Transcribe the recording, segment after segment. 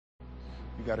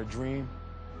You got a dream,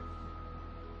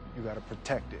 you got to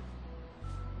protect it.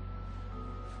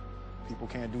 People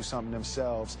can't do something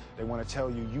themselves. They want to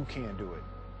tell you you can't do it.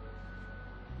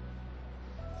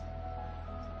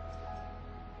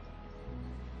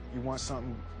 You want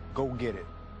something, go get it.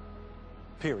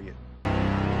 Period.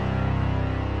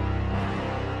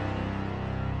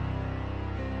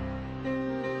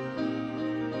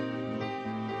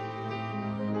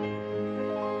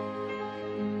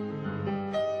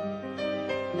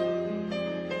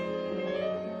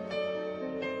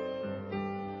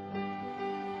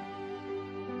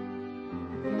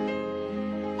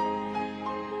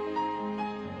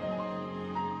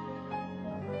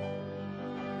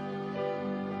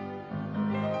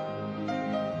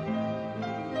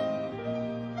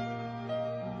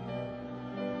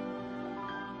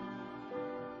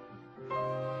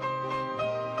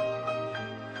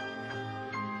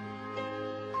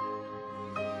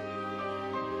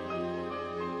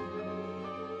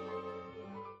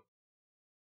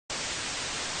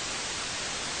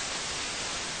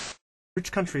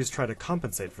 Rich countries try to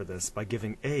compensate for this by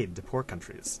giving aid to poor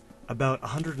countries, about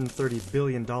 $130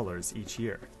 billion each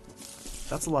year.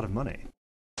 That's a lot of money.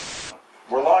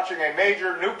 We're launching a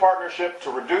major new partnership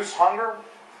to reduce hunger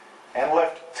and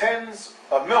lift tens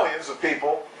of millions of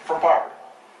people from poverty.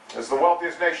 As the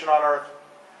wealthiest nation on earth,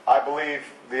 I believe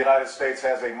the United States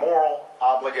has a moral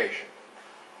obligation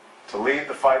to lead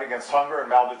the fight against hunger and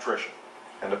malnutrition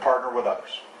and to partner with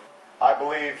others. I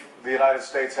believe the United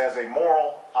States has a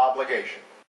moral obligation.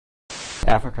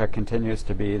 Africa continues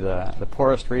to be the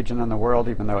poorest region in the world,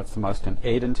 even though it's the most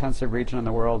aid-intensive region in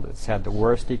the world. It's had the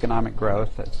worst economic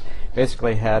growth. It's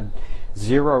basically had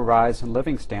zero rise in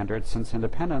living standards since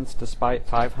independence, despite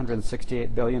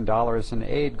 $568 billion in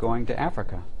aid going to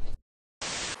Africa.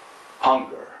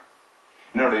 Hunger.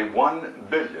 Nearly 1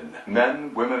 billion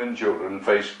men, women, and children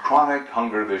face chronic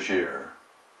hunger this year.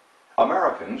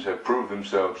 Americans have proved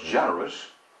themselves generous,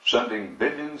 sending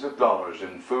billions of dollars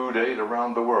in food aid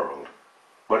around the world.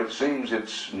 But it seems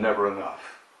it's never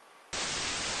enough.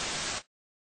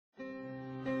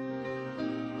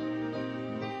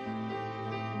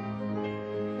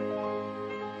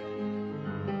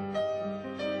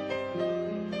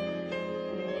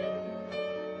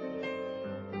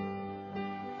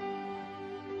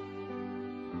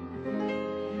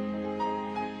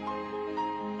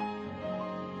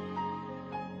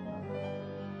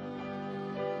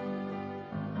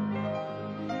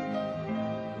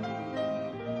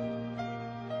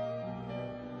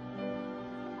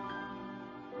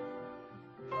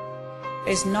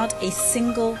 There's not a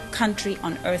single country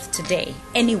on earth today,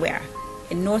 anywhere,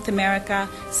 in North America,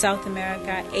 South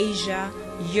America, Asia,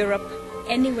 Europe,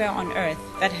 anywhere on earth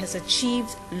that has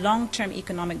achieved long-term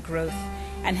economic growth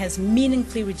and has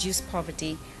meaningfully reduced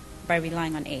poverty by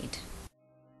relying on aid.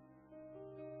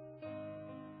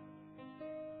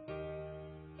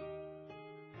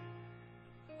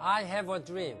 I have a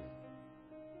dream.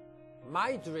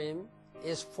 My dream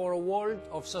is for a world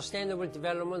of sustainable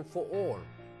development for all,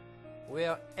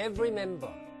 where every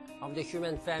member of the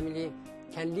human family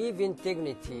can live in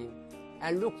dignity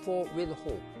and look forward with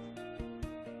hope.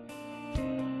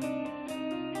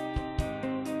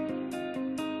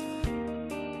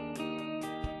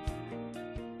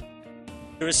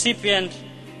 The recipient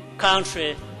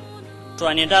country to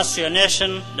an industrial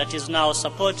nation that is now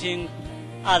supporting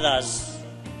others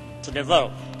to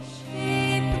develop.